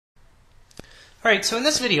Alright, so in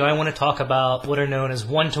this video I want to talk about what are known as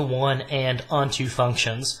one-to-one and onto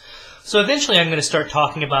functions. So eventually I'm going to start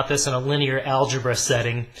talking about this in a linear algebra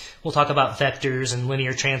setting. We'll talk about vectors and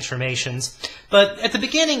linear transformations. But at the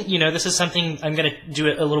beginning, this is something I'm going to do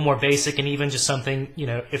it a little more basic, and even just something,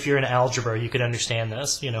 if you're in algebra, you could understand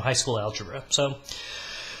this, high school algebra.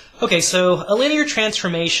 Okay, so a linear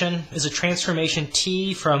transformation is a transformation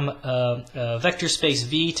T from a vector space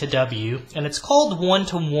V to W, and it's called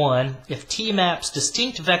one-to-one if T maps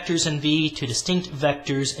distinct vectors in V to distinct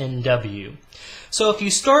vectors in W. So if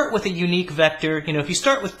you start with a unique vector, if you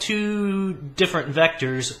start with two different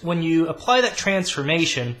vectors, when you apply that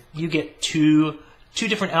transformation, you get two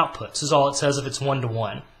different outputs, is all it says if it's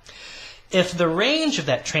one-to-one. If the range of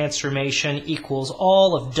that transformation equals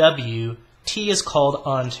all of W, T is called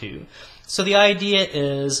onto. So the idea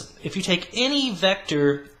is if you take any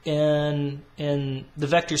vector in the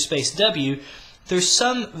vector space W, there's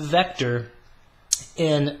some vector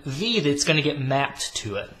in V that's going to get mapped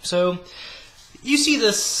to it. So you see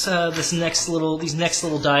this these next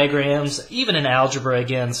little diagrams, even in algebra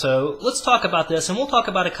again. So let's talk about this, and we'll talk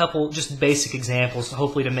about a couple just basic examples,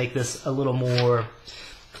 hopefully to make this a little more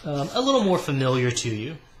familiar to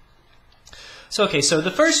you. So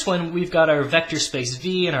the first one, we've got our vector space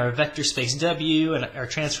V and our vector space W and our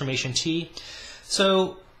transformation T.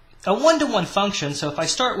 So a one-to-one function, so if I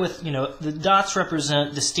start with, the dots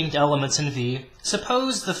represent distinct elements in V.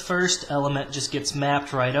 Suppose the first element just gets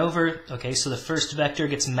mapped right over. Okay, so the first vector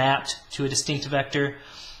gets mapped to a distinct vector.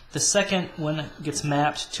 The second one gets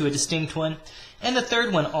mapped to a distinct one. And the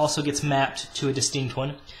third one also gets mapped to a distinct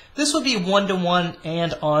one. This would be one-to-one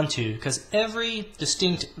and onto, because every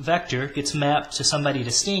distinct vector gets mapped to somebody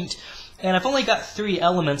distinct, and I've only got 3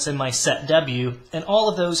 elements in my set W, and all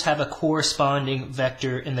of those have a corresponding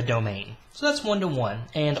vector in the domain. So that's one-to-one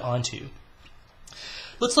and onto.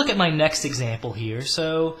 Let's look at my next example here.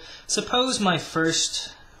 So suppose my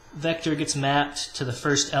first vector gets mapped to the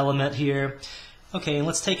first element here. Okay, and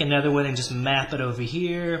let's take another one and just map it over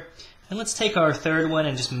here. And let's take our third one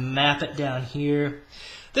and just map it down here.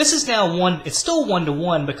 This is now it's still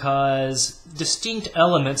one-to-one because distinct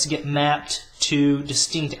elements get mapped to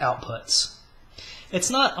distinct outputs. It's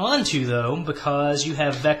not onto, though, because you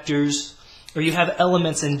have vectors, or you have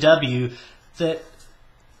elements in W where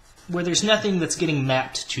there's nothing that's getting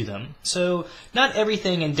mapped to them. So not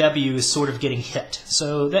everything in W is sort of getting hit.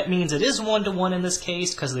 So that means it is one-to-one in this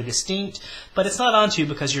case because they're distinct, but it's not onto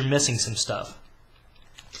because you're missing some stuff.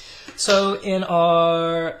 So in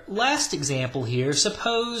our last example here,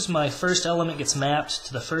 suppose my first element gets mapped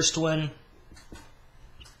to the first one.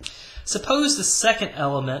 Suppose the second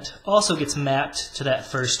element also gets mapped to that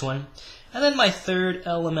first one. And then my third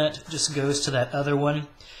element just goes to that other one.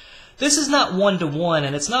 This is not one-to-one,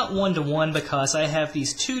 and it's not one-to-one because I have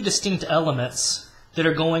these 2 distinct elements that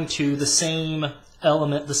are going to the same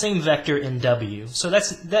element, the same vector in W. So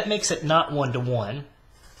that makes it not one-to-one.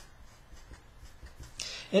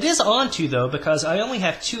 It is onto, though, because I only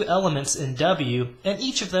have 2 elements in W, and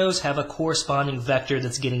each of those have a corresponding vector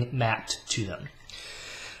that's getting mapped to them.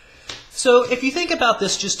 So if you think about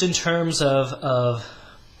this just in terms of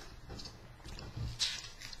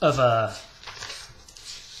algebra,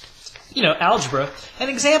 an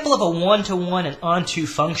example of a one-to-one and onto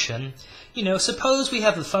function, suppose we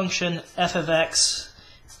have the function f of x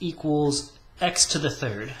equals x to the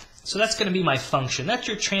third. So that's going to be my function. That's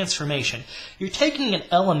your transformation. You're taking an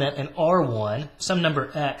element in R1, some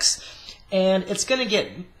number x, and it's going to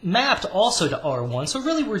get mapped also to R1. So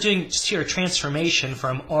really we're doing just here a transformation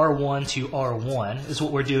from R1 to R1 is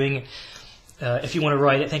what we're doing. If you want to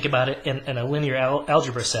write it, think about it in a linear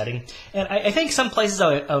algebra setting. And I think some places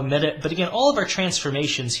I'll omit it, but again, all of our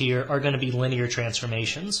transformations here are going to be linear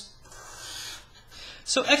transformations.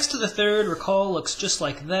 So x to the third, recall, looks just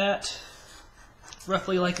like that.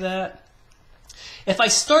 Roughly like that. If I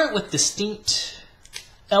start with distinct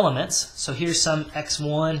elements, so here's some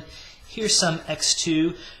x1, here's some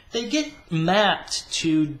x2, they get mapped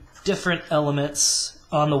to different elements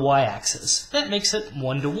on the y-axis. That makes it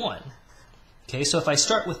one-to-one. Okay, so if I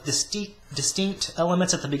start with distinct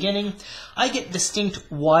elements at the beginning, I get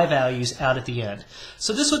distinct y values out at the end.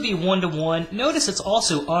 So this would be one-to-one. Notice it's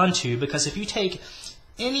also onto, because if you take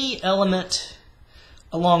any element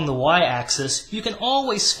along the y-axis, you can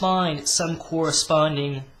always find some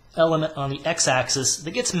corresponding element on the x-axis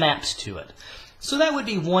that gets mapped to it. So that would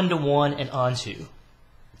be one-to-one and onto.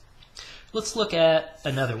 Let's look at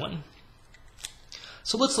another one.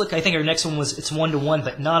 So let's look, I think our next one was it's one-to-one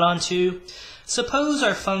but not onto. Suppose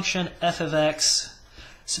our function f of x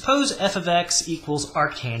Suppose f of x equals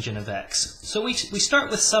arctangent of x. So we start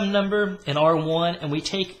with some number in R1 and we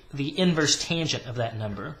take the inverse tangent of that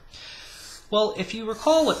number. Well, if you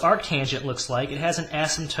recall what arctangent looks like, it has an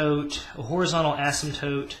asymptote, a horizontal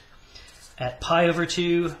asymptote at pi over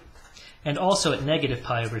 2 and also at negative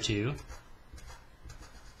pi over 2.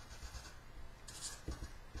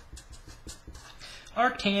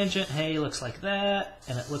 Arctangent, hey, looks like that,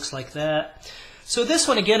 and it looks like that. So this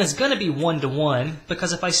one, again, is going to be 1-to-1,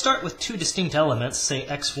 because if I start with two distinct elements, say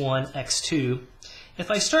x1, x2,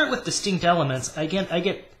 if I start with distinct elements,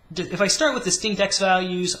 if I start with distinct x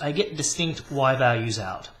values, I get distinct y values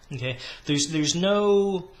out. Okay, there's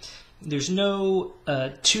no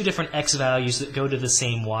two different x values that go to the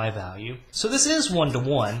same y value. So this is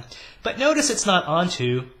 1-to-1, but notice it's not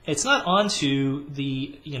onto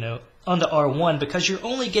the onto R1, because you're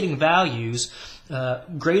only getting values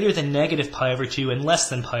greater than negative pi over 2 and less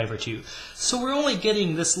than pi over 2. So we're only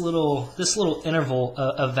getting this little interval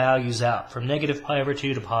of values out from negative pi over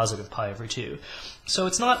 2 to positive pi over 2. So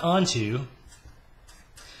it's not onto,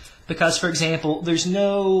 because, for example, there's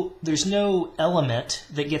no element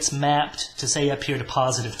that gets mapped to, say, up here to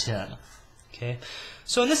positive 10. Okay,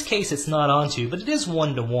 so in this case it's not onto, but it is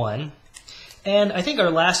 1-to-1. And I think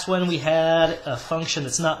our last one we had a function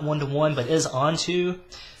that's not 1-to-1 but is onto.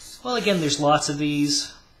 Well, again, there's lots of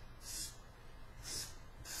these.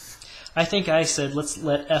 I think I said let's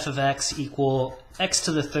let f of x equal x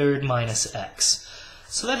to the third minus x.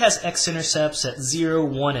 So that has x-intercepts at 0,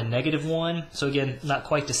 1, and negative 1. So again, not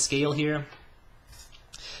quite to scale here.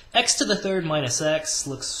 X to the third minus x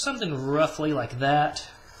looks something roughly like that.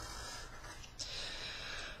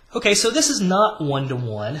 Okay, so this is not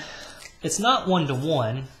 1-to-1. It's not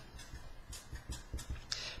 1-to-1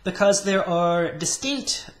 because there are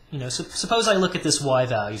distinct, suppose I look at this y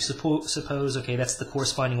value. Suppose, okay, that's the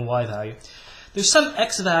corresponding y value. There's some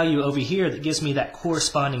x value over here that gives me that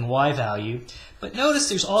corresponding y value, but notice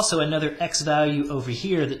there's also another x value over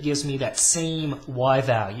here that gives me that same y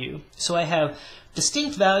value. So I have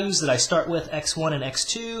distinct values that I start with, x1 and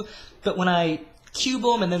x2, but when I cube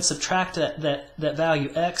them and then subtract that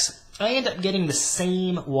value x, I end up getting the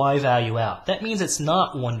same y value out. That means it's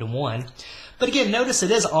not 1-to-1. But again, notice it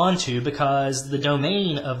is onto, because the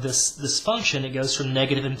domain of this function, it goes from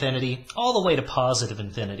negative infinity all the way to positive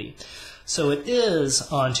infinity. So it is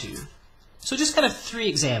onto. So just kind of 3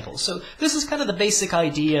 examples. So this is kind of the basic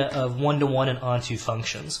idea of 1-to-1 and onto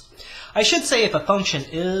functions. I should say if a function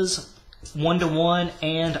is 1-to-1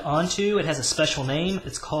 and onto, it has a special name.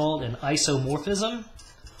 It's called an isomorphism.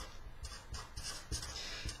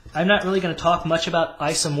 I'm not really going to talk much about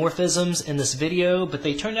isomorphisms in this video, but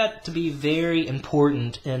they turned out to be very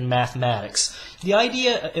important in mathematics. The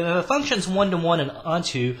idea, if a function's 1-to-1 and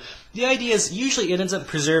onto, the idea is usually it ends up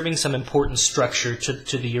preserving some important structure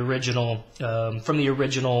to the original, from the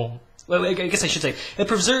original, well, I guess I should say, it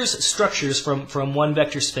preserves structures from one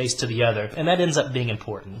vector space to the other, and that ends up being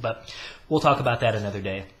important, but we'll talk about that another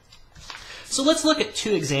day. So let's look at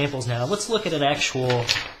 2 examples now. Let's look at an actual...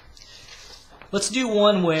 Let's do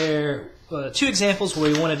one where, 2 examples where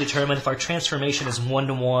we want to determine if our transformation is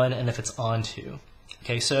 1-to-1 and if it's onto.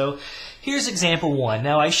 Okay, so here's example 1.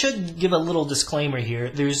 Now I should give a little disclaimer here.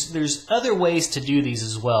 There's other ways to do these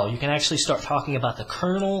as well. You can actually start talking about the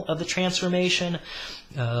kernel of the transformation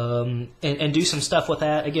and do some stuff with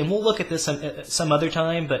that. Again, we'll look at this some other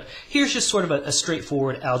time, but here's just sort of a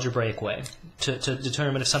straightforward algebraic way to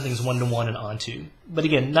determine if something's 1-to-1 and onto. But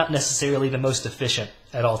again, not necessarily the most efficient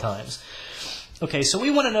at all times. Okay, so we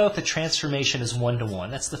want to know if the transformation is 1-to-1.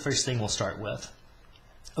 That's the first thing we'll start with.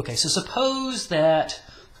 Okay, so suppose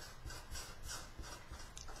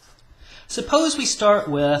we start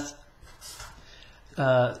with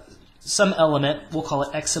some element, we'll call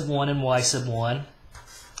it x sub 1 and y sub 1,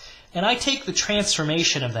 and I take the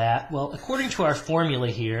transformation of that. Well, according to our formula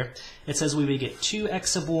here, it says we would get 2x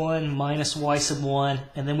sub 1 minus y sub 1,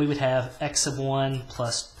 and then we would have x sub 1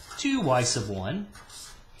 plus 2y sub 1.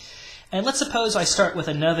 And let's suppose I start with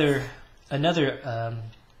another vector,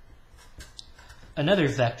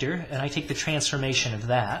 and I take the transformation of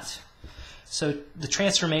that. So the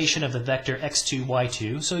transformation of the vector x2,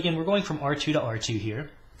 y2. So again, we're going from R2 to R2 here.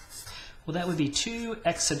 Well, that would be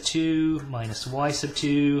 2x sub 2 minus y sub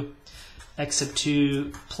 2, x sub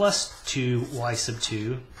 2 plus 2y sub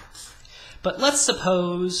 2. But let's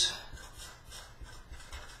suppose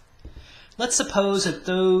that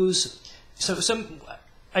those...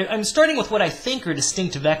 I'm starting with what I think are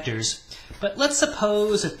distinct vectors, but let's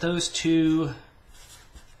suppose that those two,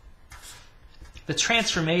 the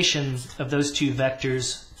transformation of those 2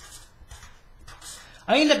 vectors,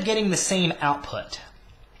 I end up getting the same output.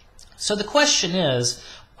 So the question is,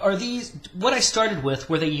 are these, what I started with,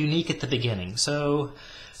 were they unique at the beginning? So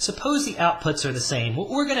suppose the outputs are the same. What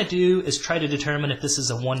we're going to do is try to determine if this is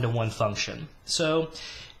a one-to-one function. So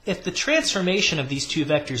if the transformation of these two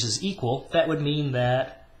vectors is equal, that would mean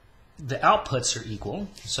that the outputs are equal.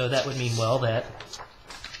 So that would mean, well, that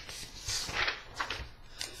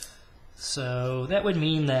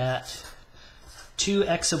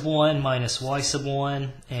 2x sub 1 minus y sub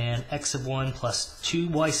 1 and x sub 1 plus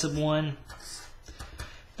 2y sub 1,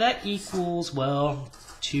 that equals, well,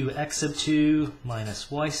 2x sub 2 minus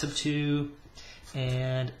y sub 2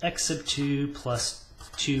 and x sub 2 plus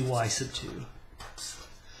 2y sub 2.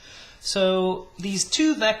 So these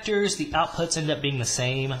two vectors, the outputs end up being the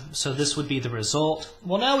same, so this would be the result.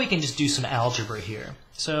 Well, now we can just do some algebra here.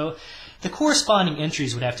 So the corresponding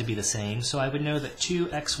entries would have to be the same, so I would know that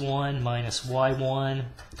 2x1 minus y1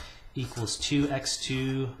 equals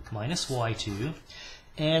 2x2 minus y2.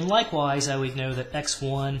 And likewise, I would know that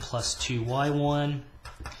x1 plus 2y1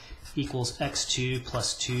 equals x2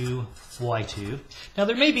 plus 2y2. Now,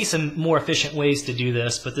 there may be some more efficient ways to do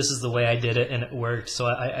this, but this is the way I did it, and it worked, so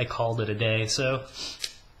I called it a day. So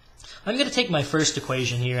I'm going to take my first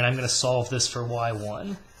equation here, and I'm going to solve this for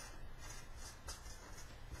y1.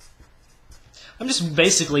 I'm just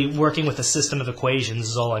basically working with a system of equations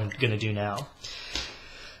is all I'm going to do now.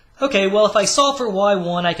 Okay, well, if I solve for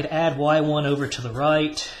y1, I could add y1 over to the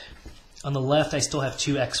right. On the left, I still have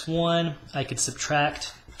 2x1. I could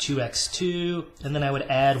subtract 2x2, and then I would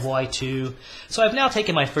add y2. So I've now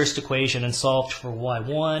taken my first equation and solved for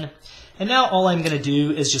y1. And now all I'm going to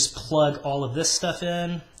do is just plug all of this stuff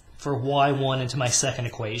in for y1 into my second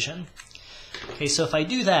equation. Okay, so if I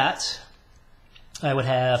do that, I would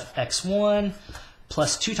have x1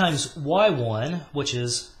 plus 2 times y1, which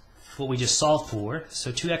is what we just solved for.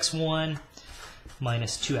 So 2x1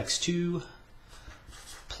 minus 2x2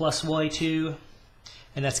 plus y2.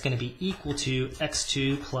 And that's going to be equal to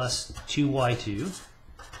x2 plus 2y2.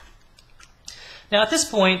 Now at this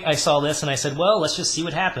point, I saw this and I said, well, let's just see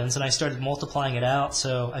what happens. And I started multiplying it out.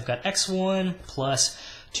 So I've got x1 plus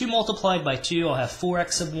 2 multiplied by 2. I'll have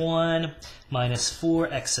 4x sub 1 minus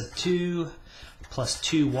 4x sub 2 plus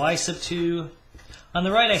 2y sub 2. On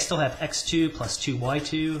the right, I still have x2 plus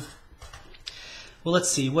 2y2. Well,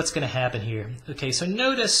 let's see what's going to happen here. Okay, so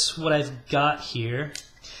notice what I've got here.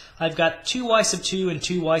 I've got 2y sub 2 and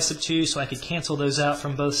 2y sub 2, so I could cancel those out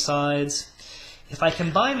from both sides. If I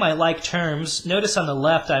combine my like terms, notice on the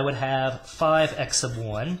left I would have 5x sub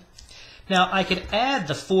 1. Now I could add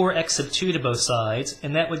the 4x sub 2 to both sides,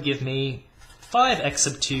 and that would give me 5x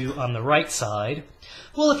sub 2 on the right side.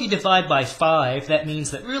 Well, if you divide by 5, that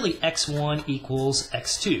means that really x1 equals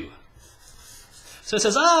x2. So it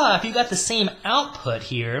says, if you got the same output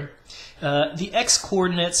here, the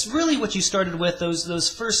x-coordinates, really what you started with, those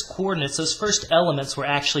first coordinates, those first elements were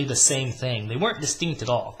actually the same thing. They weren't distinct at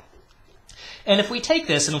all. And if we take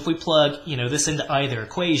this and if we plug this into either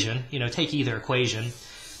equation, take either equation,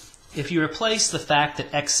 if you replace the fact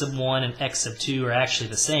that x sub 1 and x sub 2 are actually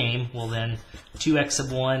the same, well then 2x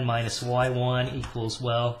sub 1 minus y1 equals,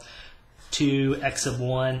 well, 2x sub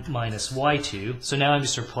 1 minus y2. So now I'm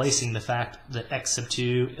just replacing the fact that x sub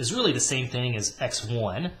 2 is really the same thing as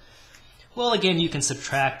x1. Well, again, you can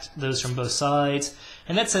subtract those from both sides,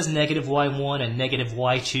 and that says negative y1 and negative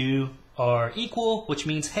y2 are equal, which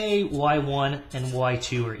means, hey, y1 and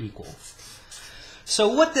y2 are equal. So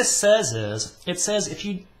what this says is, it says if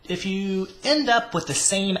you end up with the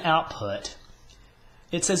same output,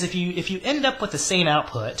 it says if you end up with the same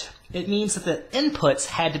output, it means that the inputs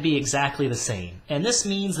had to be exactly the same, and this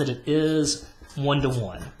means that it is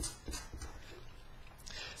 1-to-1.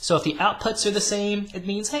 So if the outputs are the same, it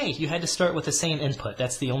means, hey, you had to start with the same input.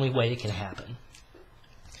 That's the only way it can happen.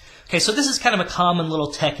 Okay, so this is kind of a common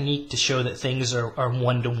little technique to show that things are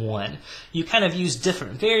 1-to-1. You kind of use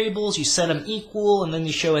different variables, you set them equal, and then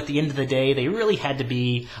you show at the end of the day they really had to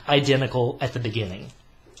be identical at the beginning.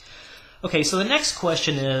 Okay, so the next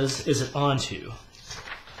question is it onto?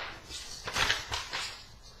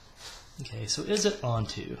 Okay, so is it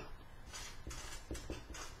onto?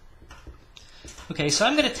 Okay, so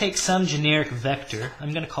I'm going to take some generic vector.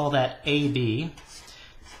 I'm going to call that AB.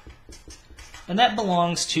 And that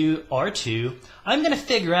belongs to R2. I'm going to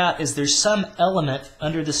figure out is there some element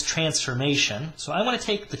under this transformation. So I want to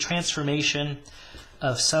take the transformation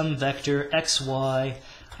of some vector xy,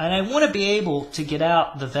 and I want to be able to get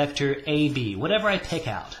out the vector AB, whatever I pick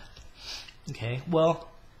out. Okay, well,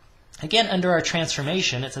 again, under our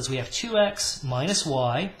transformation, it says we have 2x minus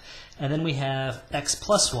y, and then we have x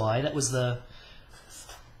plus y. That was the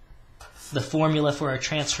formula for our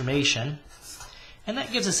transformation. And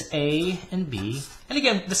that gives us a and b. And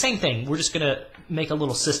again, the same thing. We're just going to make a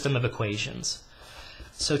little system of equations.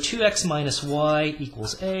 So 2x minus y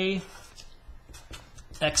equals a.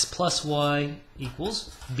 X plus y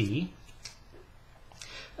equals b.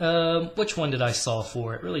 Which one did I solve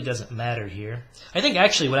for? It really doesn't matter here. I think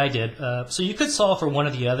actually what I did, so you could solve for one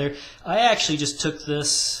or the other. I actually just took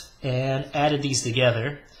this and added these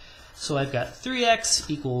together. So I've got 3x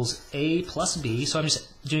equals a plus b. So I'm just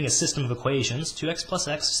doing a system of equations. 2x plus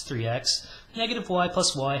x is 3x. Negative y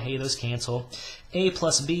plus y, hey, those cancel. A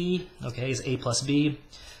plus b, okay, is a plus b.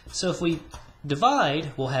 So if we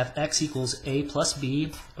divide, we'll have x equals a plus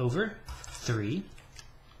b over 3.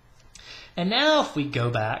 And now if we go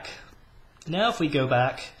back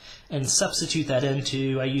and substitute that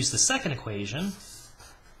into, I use the second equation.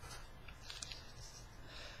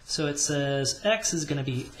 So it says x is going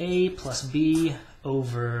to be a plus b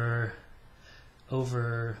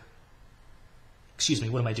excuse me,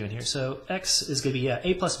 what am I doing here? So x is going to be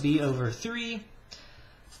a plus b over 3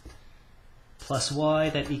 plus y,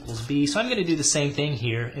 that equals b. So I'm going to do the same thing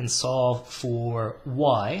here and solve for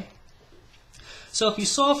y. So if you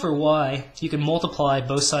solve for y, you can multiply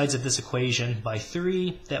both sides of this equation by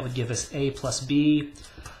 3. That would give us a plus b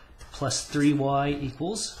plus 3y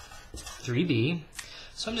equals 3b.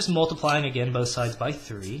 So I'm just multiplying again both sides by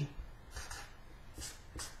 3.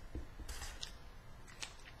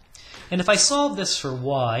 And if I solve this for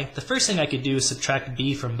y, the first thing I could do is subtract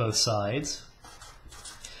b from both sides.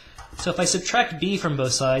 So if I subtract b from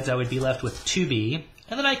both sides, I would be left with 2b.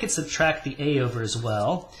 And then I could subtract the a over as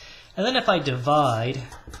well. And then if I divide,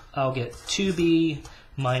 I'll get 2b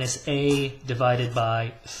minus a divided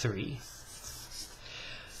by 3.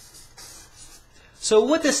 So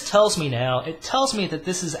what this tells me now, it tells me that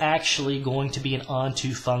this is actually going to be an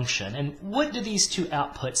onto function. And what do these two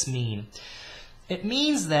outputs mean? It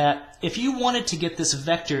means that if you wanted to get this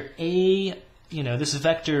vector a, this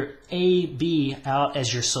vector ab out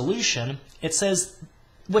as your solution, it says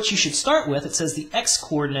what you should start with, it says the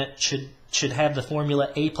x-coordinate should have the formula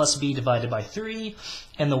a plus b divided by 3,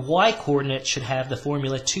 and the y-coordinate should have the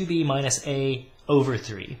formula 2b minus a over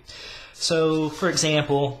 3. So, for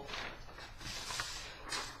example,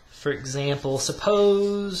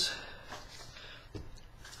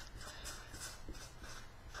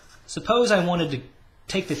 suppose I wanted to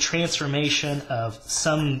take the transformation of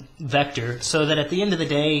some vector so that at the end of the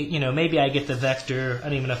day, maybe I get the vector, I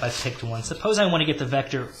don't even know if I picked one. Suppose I want to get the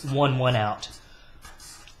vector 1, 1 out.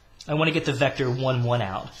 I want to get the vector 1, 1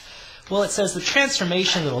 out. Well, it says the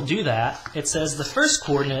transformation that will do that, it says the first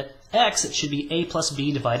coordinate, x, it should be a plus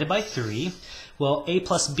b divided by 3. Well, a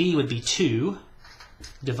plus b would be 2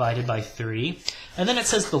 divided by 3. And then it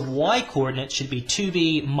says the y-coordinate should be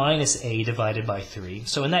 2b minus a divided by 3.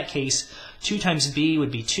 So in that case, 2 times b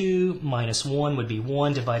would be 2, minus 1 would be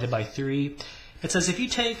 1 divided by 3. It says if you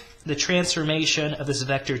take the transformation of this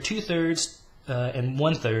vector 2/3 and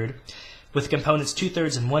 1/3, with components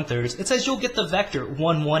 2/3 and 1/3, it says you'll get the vector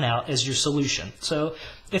 1, 1 out as your solution. So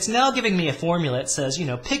it's now giving me a formula. It says,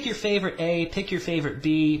 pick your favorite A, pick your favorite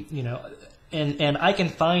B, and I can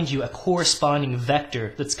find you a corresponding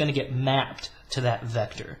vector that's going to get mapped to that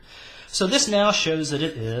vector. So this now shows that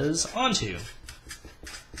it is onto.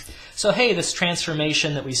 So hey, this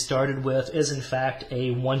transformation that we started with is in fact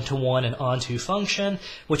a one-to-one and onto function,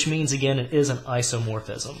 which means again it is an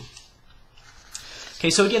isomorphism. Okay,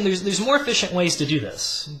 so again, there's more efficient ways to do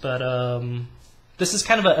this, but this is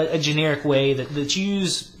kind of a generic way that's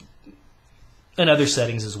used in other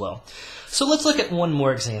settings as well. So let's look at one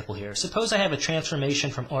more example here. Suppose I have a transformation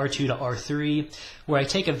from R2 to R3 where I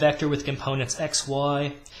take a vector with components x,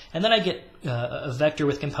 y, and then I get a vector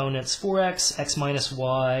with components 4x, x minus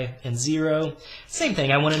y, and 0. Same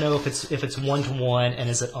thing, I want to know if it's one-to-one and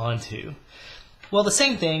is it onto. Well, the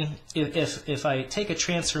same thing, if I take a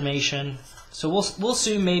transformation, so we'll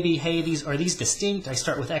assume maybe, hey, are these distinct? I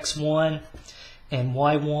start with x1 and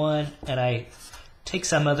y1, and I take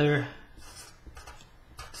some other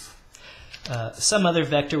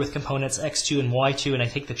vector with components x2 and y2, and I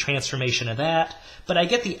take the transformation of that, but I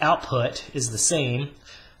get the output is the same.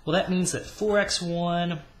 Well, that means that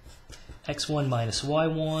 4x1, x1 minus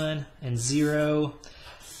y1, and 0,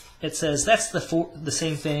 it says that's the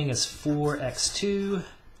same thing as 4x2,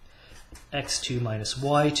 x2 minus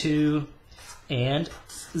y2, and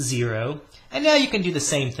 0. And now you can do the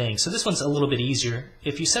same thing. So this one's a little bit easier.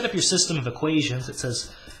 If you set up your system of equations, it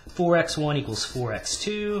says 4x1 equals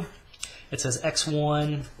 4x2. It says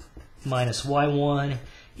x1 minus y1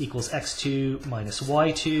 equals x2 minus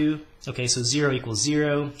y2. Okay, so 0 equals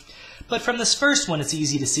 0. But from this first one, it's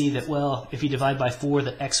easy to see that, well, if you divide by 4,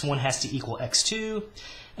 that x1 has to equal x2.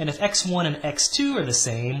 And if x1 and x2 are the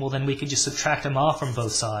same, well, then we could just subtract them off from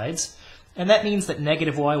both sides. And that means that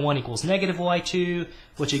negative y1 equals negative y2,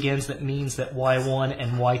 which again that means that y1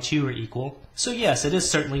 and y2 are equal. So yes, it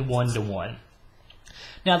is certainly 1 to 1.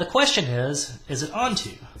 Now the question is it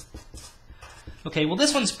onto? Okay, well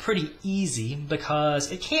this one's pretty easy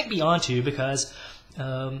because it can't be onto because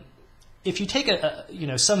if you take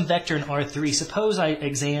some vector in R3, suppose I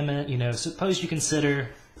examine, suppose you consider,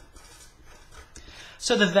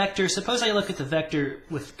 so the vector, suppose I look at the vector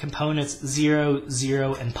with components 0,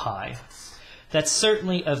 0, and pi. That's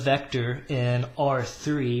certainly a vector in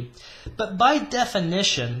R3, but by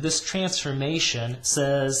definition, this transformation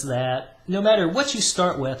says that no matter what you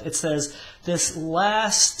start with, it says this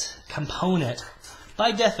last component,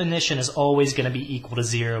 by definition, is always going to be equal to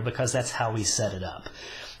 0 because that's how we set it up.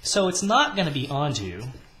 So it's not going to be onto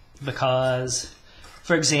because,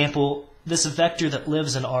 for example, this vector that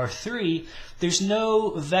lives in R3, there's no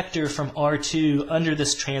vector from R2 under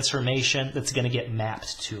this transformation that's going to get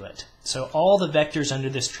mapped to it. So all the vectors under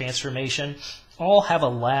this transformation all have a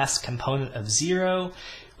last component of 0,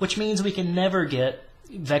 which means we can never get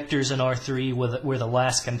vectors in R3 where the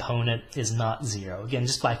last component is not 0, again,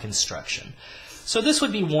 just by construction. So this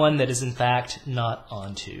would be one that is in fact not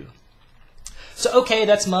onto. So okay,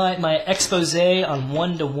 that's my expose on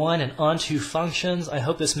one-to-one and onto functions. I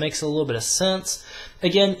hope this makes a little bit of sense.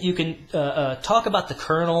 Again, you can talk about the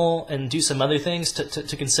kernel and do some other things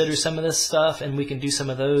to consider some of this stuff, and we can do some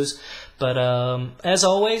of those. But as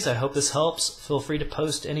always, I hope this helps. Feel free to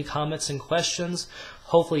post any comments and questions.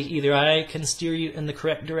 Hopefully either I can steer you in the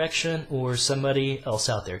correct direction or somebody else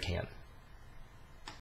out there can.